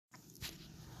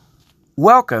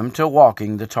Welcome to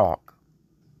Walking the Talk.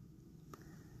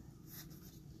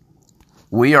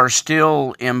 We are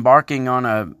still embarking on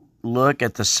a look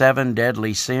at the 7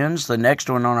 deadly sins. The next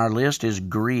one on our list is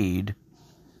greed.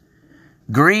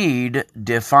 Greed,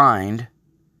 defined,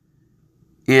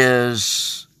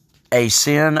 is a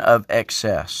sin of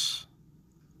excess.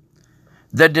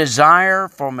 The desire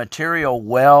for material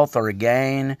wealth or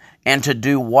gain and to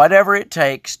do whatever it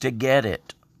takes to get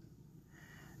it.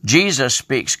 Jesus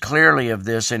speaks clearly of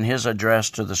this in his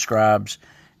address to the scribes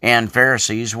and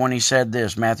Pharisees when he said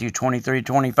this, Matthew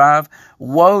 23:25,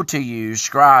 "Woe to you,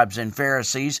 scribes and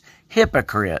Pharisees,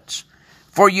 hypocrites!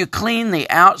 For you clean the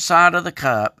outside of the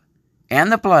cup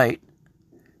and the plate,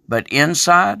 but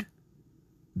inside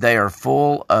they are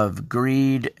full of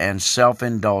greed and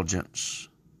self-indulgence."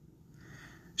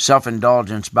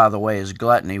 Self-indulgence, by the way, is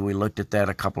gluttony. We looked at that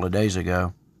a couple of days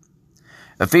ago.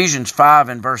 Ephesians 5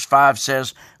 and verse 5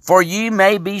 says, "For ye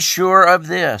may be sure of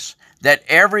this, that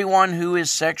everyone who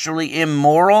is sexually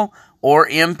immoral or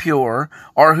impure,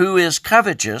 or who is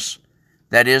covetous,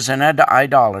 that is an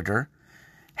idolater,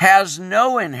 has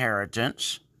no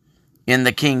inheritance in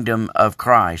the kingdom of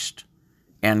Christ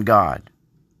and God."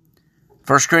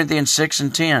 1 Corinthians 6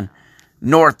 and 10,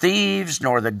 "Nor thieves,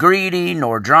 nor the greedy,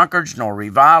 nor drunkards, nor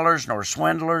revilers, nor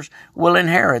swindlers will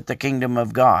inherit the kingdom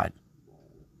of God."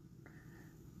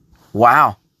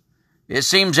 Wow. It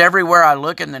seems everywhere I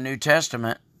look in the New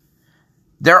Testament,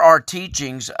 there are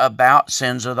teachings about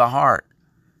sins of the heart,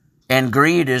 and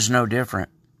greed is no different.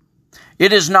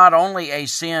 It is not only a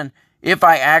sin if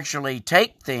I actually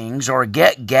take things or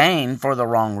get gain for the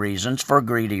wrong reasons, for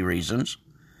greedy reasons.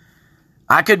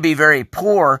 I could be very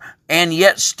poor and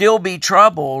yet still be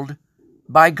troubled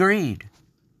by greed.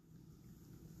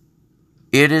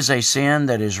 It is a sin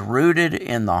that is rooted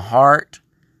in the heart,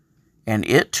 and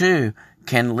it too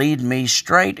can lead me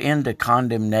straight into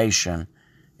condemnation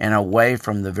and away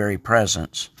from the very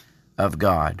presence of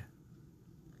God.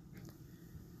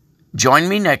 Join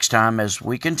me next time as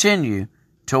we continue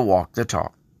to walk the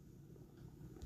talk.